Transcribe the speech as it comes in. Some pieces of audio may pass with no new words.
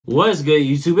What's good,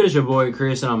 YouTube? It's your boy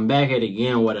Chris, and I'm back at it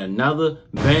again with another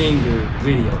banger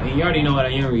video. And you already know what I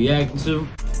am reacting to.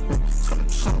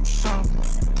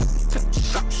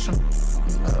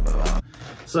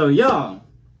 So, y'all,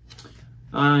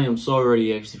 I am so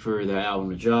ready actually for the album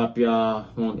to drop, y'all.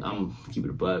 I'm keeping it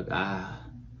a buck.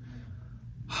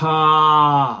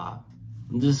 I'm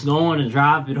just going to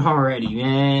drop it already,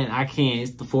 man. I can't.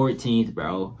 It's the 14th,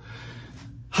 bro.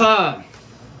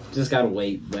 Just gotta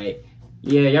wait, but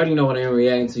yeah, y'all already know what I am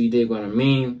reacting to. You dig what I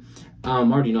mean? I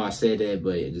already know I said that,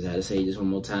 but I just had to say it just one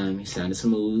more time. It sounded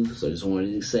smooth, so I just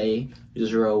wanted to say,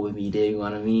 just roll with me. You dig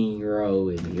what I mean? You roll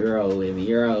with me. You roll with me.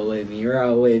 You roll with me. You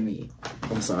roll with me.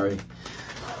 I'm sorry.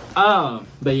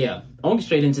 But yeah, I want to get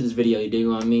straight into this video. You dig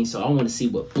what I mean? So I want to see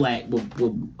what Blackpink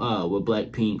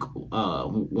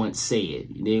once said.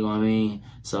 You dig what I mean?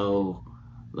 So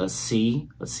let's see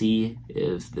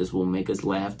if this will make us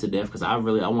laugh to death, because I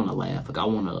want to laugh. Like I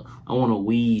want to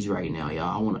wheeze right now,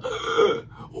 y'all. I want to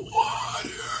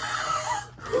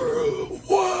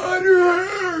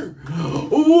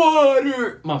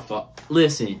water. My fault.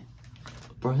 Listen,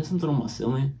 bro, there's something on my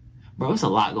ceiling. Bro, there's a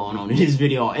lot going on in this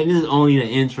video, and this is only the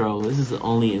intro. This is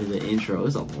only the intro.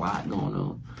 There's a lot going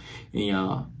on, and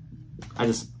y'all,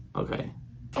 okay.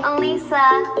 I'm Lisa.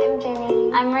 I'm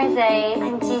Jenny. I'm Rose.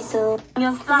 I'm Jisoo.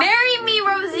 Marry me,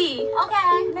 Rosie.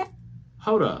 Okay.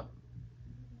 Hold up.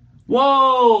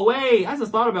 Whoa, wait. I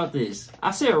just thought about this.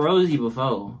 I said Rosie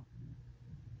before.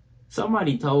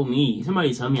 Somebody told me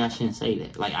I shouldn't say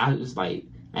that. Like, I was like,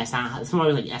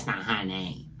 somebody was like, that's not her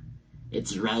name.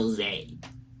 It's Rose.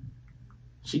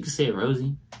 She could say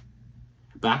Rosie.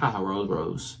 But I call her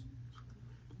Rose.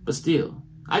 But still.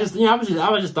 I just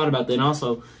thought about that. And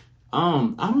also,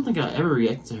 I don't think I ever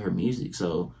reacted to her music,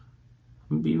 so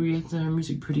I'm gonna be reacting to her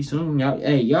music pretty soon. Y'all,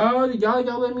 hey, y'all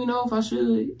let me know if I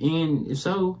should, and if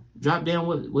so, drop down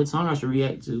what song I should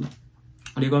react to.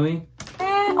 You know what I mean?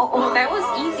 Oh, that was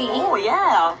easy. Oh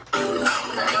yeah.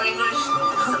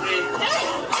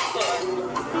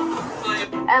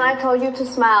 And I told you to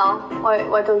smile.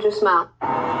 Why don't you smile?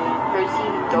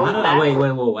 Wait,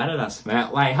 why did I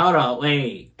smile? Like, hold up.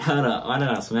 Why did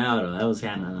I smile though? That was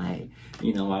kind of like,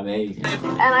 you know, my baby.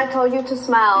 And I told you to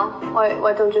smile.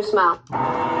 Why don't you smile?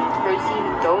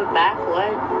 Rosie, don't back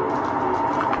what?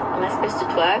 Am I supposed to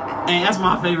twerk? Hey, that's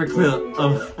my favorite clip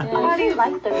of. How do you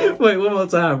like the? Wait, one more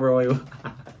time, bro.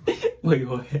 Wait.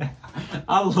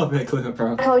 I love that clip,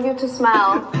 bro. I told you to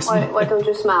smile. Why don't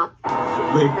you smile?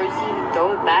 Wait. Rosie,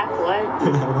 don't back what?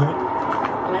 What?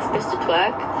 Am I supposed to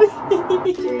twerk?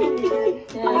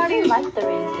 How do you like the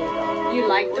rain? You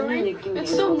like the rain?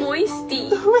 It's so moisty.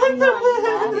 But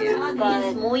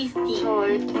it's moisty.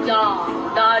 야,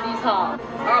 나리사.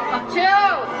 박채영!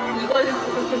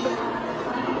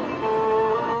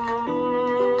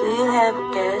 Do you have a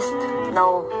guest?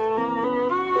 No.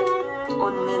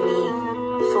 Only me.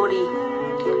 Sorry.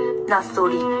 Not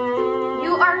sorry.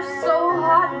 You are so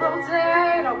hot, Rose.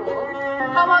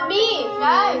 How about me,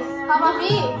 guys? How about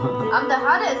me? I'm the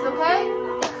hottest, okay?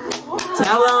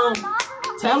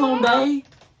 Tell him, babe.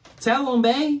 Tell him,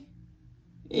 babe.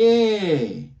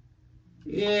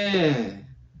 Yeah.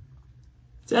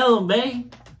 Tell him,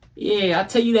 babe. Yeah, I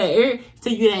tell you that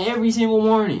every single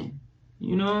morning.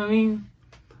 You know what I mean?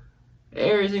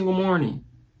 Every single morning.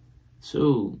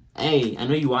 So, hey, I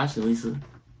know you watching, Lisa.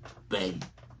 Babe.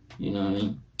 You know what I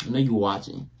mean? I know you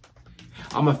watching.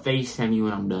 I'm gonna FaceTime you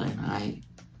when I'm done, alright?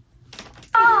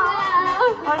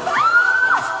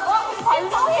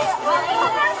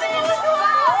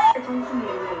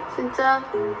 진짜,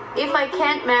 if I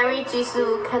can't marry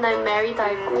Jisoo, can I marry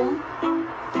달콤?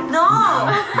 No!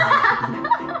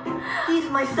 He's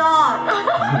my son!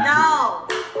 No!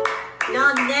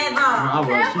 No, never!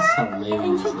 She's so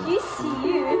hilarious. Introduce to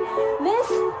you, Miss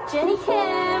Jenny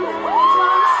Kim.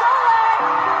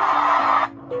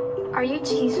 Are you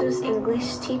Jisoo's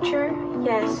English teacher?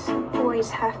 Yes, boys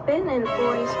have been and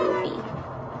boys will be.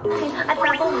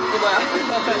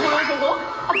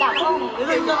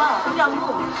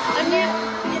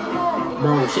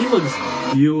 Bro, she looks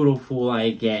beautiful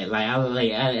like that.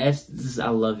 I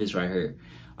love this right here.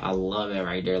 I love it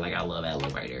right there. Like, I love that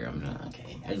look right there. I'm not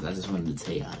okay. I just wanted to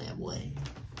tell y'all that boy.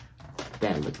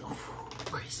 That look,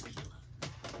 crispy.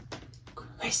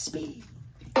 Crispy.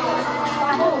 Hi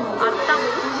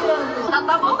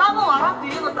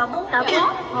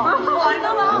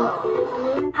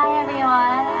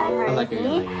everyone, I'm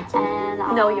Rosie, and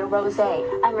no, you're Rose.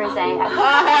 I'm Rose.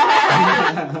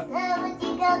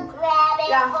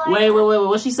 Wait,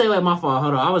 what she say? Like, my fault.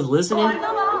 Hold on, I was listening.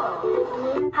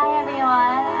 Hi everyone,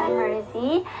 I'm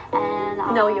Rosie, and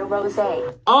no, you're Rose.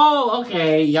 Oh,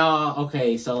 okay, y'all.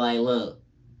 Okay, so like, look,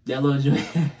 That little joint.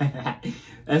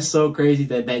 That's so crazy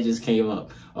that just came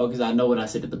up. Oh, because I know what I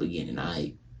said at the beginning.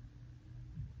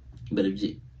 But if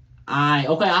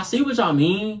okay, I see what y'all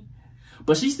mean.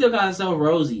 But she still got herself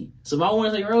Rosie. So if I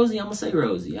want to say Rosie, I'm going to say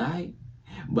Rosie, all right?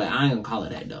 But I ain't going to call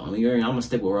it that, though. I mean, I'm going to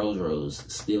stick with Rose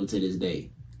still to this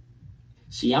day.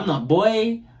 I'm not,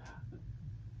 boy.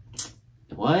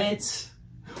 What?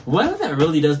 What if that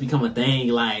really does become a thing?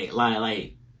 Like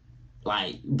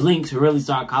Blinks really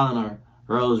start calling her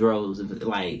Rose.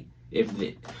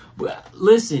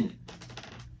 Listen.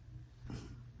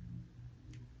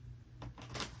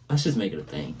 Let's just make it a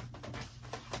thing.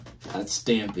 Let's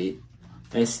stamp it.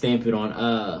 Let's stamp it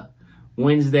on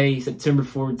Wednesday, September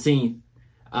 14th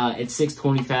at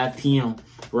 6:25 p.m.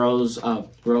 Rose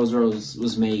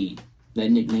was made. That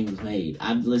nickname was made.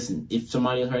 Listen, if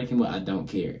somebody else heard it, I don't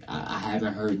care. I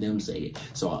haven't heard them say it.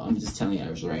 So I'm just telling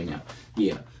you right now.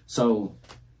 Yeah. So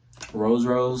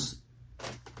Rose,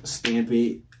 stamp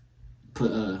it,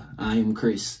 put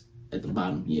iamChriss at the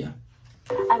bottom. Yeah.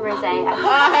 I'm Rose.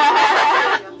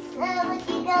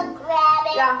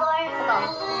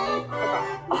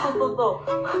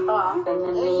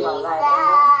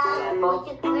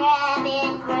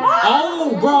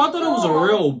 Oh, bro, I thought it was a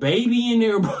real baby in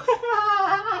there, bro.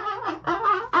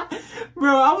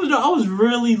 Bro, I was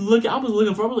really looking. I was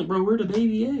looking for. I was like, bro, where the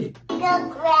baby at?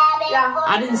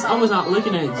 I was not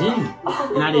looking at Jenny,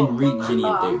 and I didn't read Jenny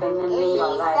up there.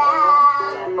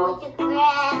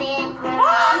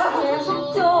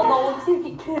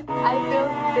 I feel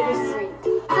bittersweet.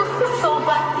 This is so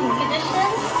blackpink edition.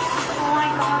 Oh my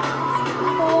god.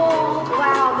 Oh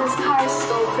wow, this car is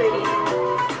so pretty.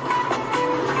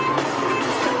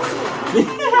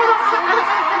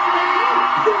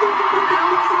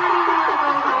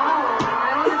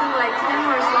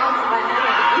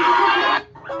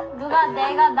 누가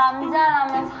내가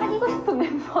남자라면 사귀고 싶은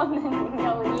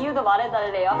멤버는 이유도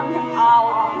말해달래요.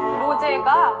 로제가?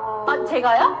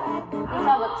 제가요?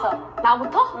 이사부터.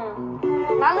 나부터? 응.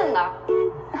 나는 나.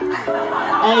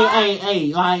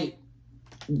 Hey, like,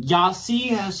 y'all see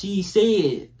how she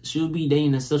said she'll be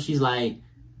dating and stuff. She's like,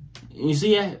 you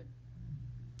see that?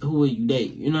 Who will you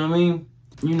date? You know what I mean?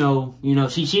 You know,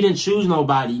 she didn't choose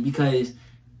nobody because,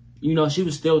 she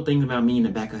was still thinking about me in the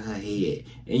back of her head.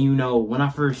 And, when I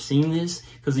first seen this,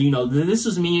 because, this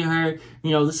was me and her,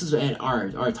 this is at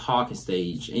our talking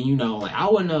stage. And, like, I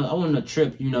wouldn't have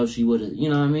tripped, she would have, you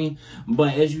know what I mean?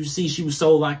 But as you see, she was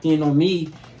so locked in on me.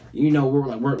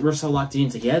 We're so locked in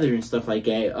together and stuff like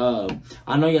that.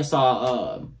 I know y'all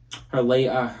saw her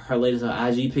latest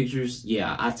IG pictures.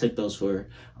 Yeah, I took those for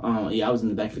her. Yeah, I was in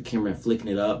the back of the camera flicking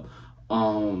it up.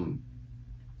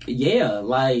 Yeah,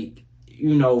 like,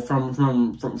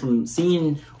 from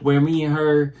seeing where me and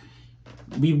her,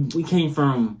 we came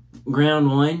from ground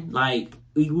one, like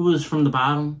we was from the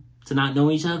bottom to not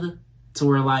know each other to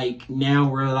where like now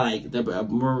we're like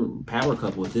we're power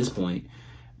couple at this point.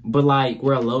 But like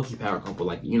we're a low-key power couple,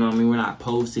 like, you know what I mean? We're not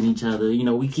posting each other,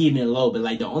 we keeping it low, but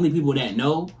like the only people that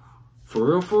know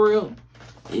for real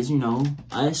is,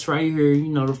 us right here,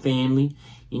 the family,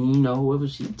 and whoever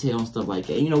she tells stuff like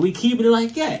that. We keeping it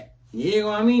like that. You know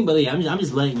what I mean? But yeah, I'm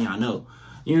just letting y'all know.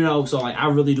 So like I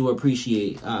really do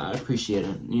appreciate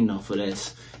it, for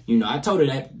this. I told her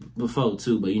that before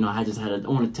too, but I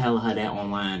want to tell her that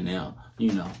online now,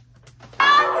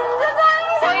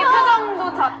 저희 표정도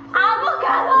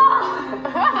아보카도!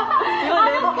 이거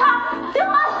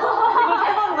아보카도!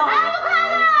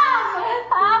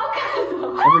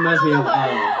 That reminds me of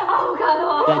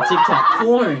that TikTok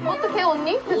porn. 어떡해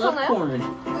언니? 괜찮아요? Porn.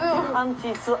 I'm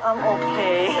Jisoo, I'm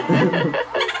okay.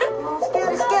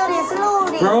 Scary,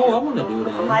 slowly. Bro, I want to do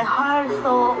that. My heart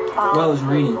so Well, it's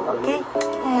raining. Okay?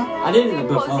 I did it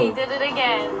before. Posey did it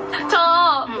again.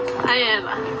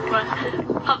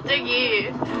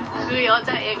 갑자기 그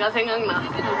여자애가 생각나.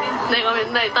 내가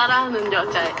맨날 따라하는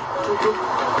여자애. 누구?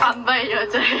 반발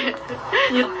여자애.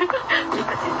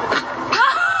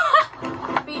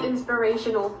 Be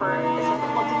inspirational for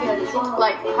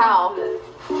like how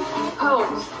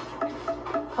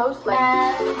post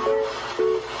like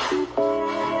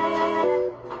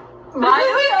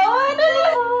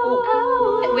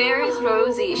Where is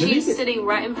Rosie? She's sitting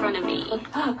right in front of me.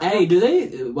 Hey,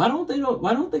 why don't they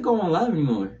go on live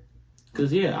anymore?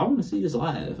 Cause yeah, I want to see this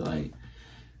live. Like,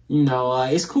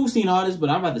 it's cool seeing all this, but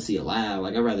I'd rather see it live.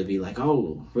 Like, I'd rather be like,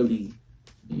 oh, really,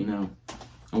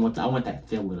 I want that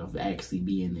feeling of actually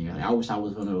being there. Like, I wish I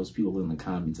was one of those people in the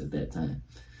comments at that time.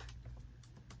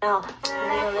 Now, you're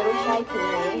a little shy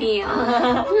today.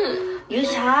 Yeah. You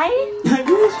shy?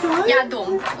 You shy?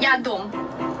 야동.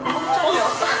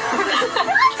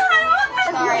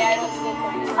 sorry I don't speak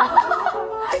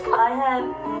I have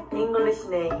English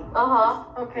name.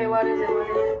 Okay, what is it? What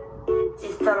is it?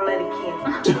 She's totally Kim.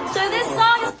 So this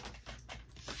song is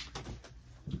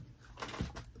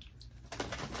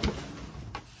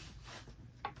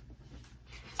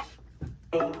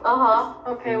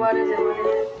Okay, what is it? What is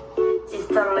it? She's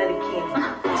totally Kim.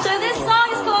 So this song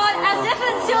is called As If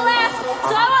It's Your Last.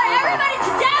 So I want everybody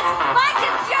to dance like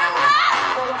it's your last.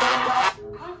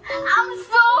 I'm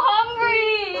so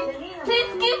hungry.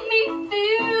 Please give me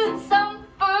food, some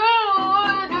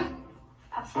food.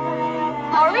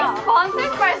 Are we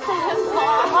sponsored by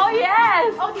Samsung? Oh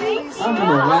yes. Okay. I'm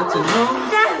gonna watch it.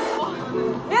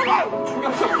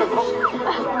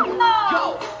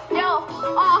 Yo,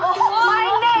 my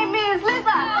name is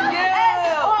Lisa.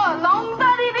 Yeah. Oh, long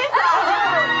body Lisa.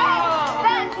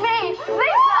 That's me,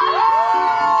 Lisa.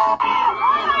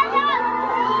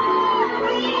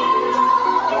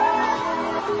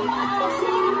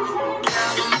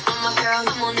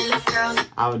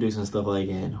 I would do some stuff like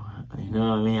that. You know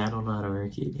what I mean? I don't know how to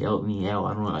work it. Help me out.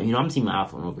 I don't know. You know, I'm team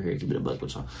iPhone over here. Keep it a buck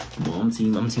with y'all. I'm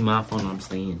team iPhone. I'm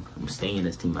staying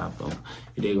as team iPhone.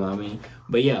 You dig what I mean?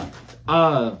 But yeah,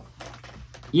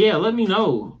 yeah. Let me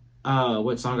know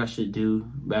what song I should do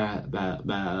by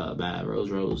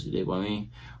Rose. You dig what I mean?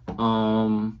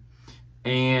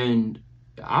 And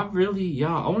I really,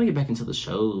 I want to get back into the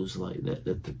shows like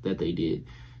that they did.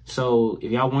 So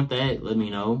if y'all want that, let me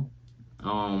know.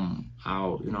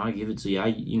 I'll give it to you. I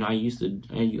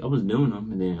was doing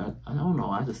them, and then I don't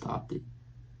know. I just stopped it.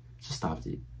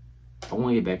 I want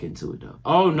to get back into it though.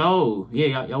 Oh no,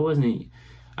 yeah, y'all wasn't.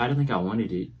 I didn't think I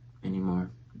wanted it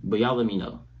anymore. But y'all let me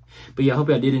know. But yeah, I hope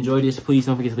y'all did enjoy this. Please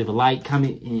don't forget to leave a like,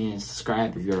 comment, and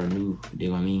subscribe if you're new. You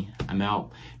know what I mean? I'm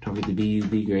out. Don't forget to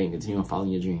be great and continue on following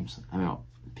your dreams. I'm out.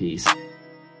 Peace.